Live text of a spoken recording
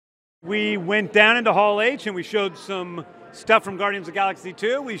We went down into Hall H and we showed some stuff from Guardians of the Galaxy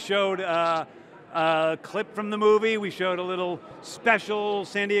 2. We showed a clip from the movie. We showed a little special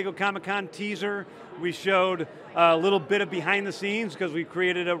San Diego Comic-Con teaser. We showed a little bit of behind the scenes because we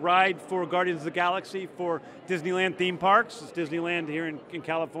created a ride for Guardians of the Galaxy for Disneyland theme parks. It's Disneyland here in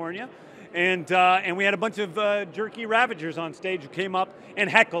California. And we had a bunch of jerky Ravagers on stage who came up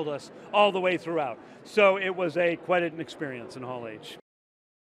and heckled us all the way throughout. So it was quite an experience in Hall H.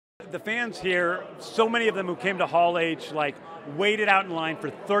 The fans here, so many of them who came to Hall H, waited out in line for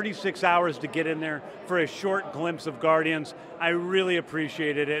 36 hours to get in there for a short glimpse of Guardians. I really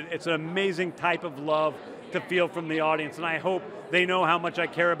appreciated it. It's an amazing type of love to feel from the audience, and I hope they know how much I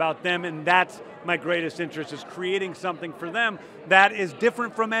care about them, and that's my greatest interest, is creating something for them that is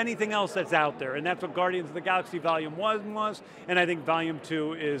different from anything else that's out there, and that's what Guardians of the Galaxy Volume 1 was, and I think Volume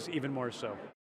 2 is even more so.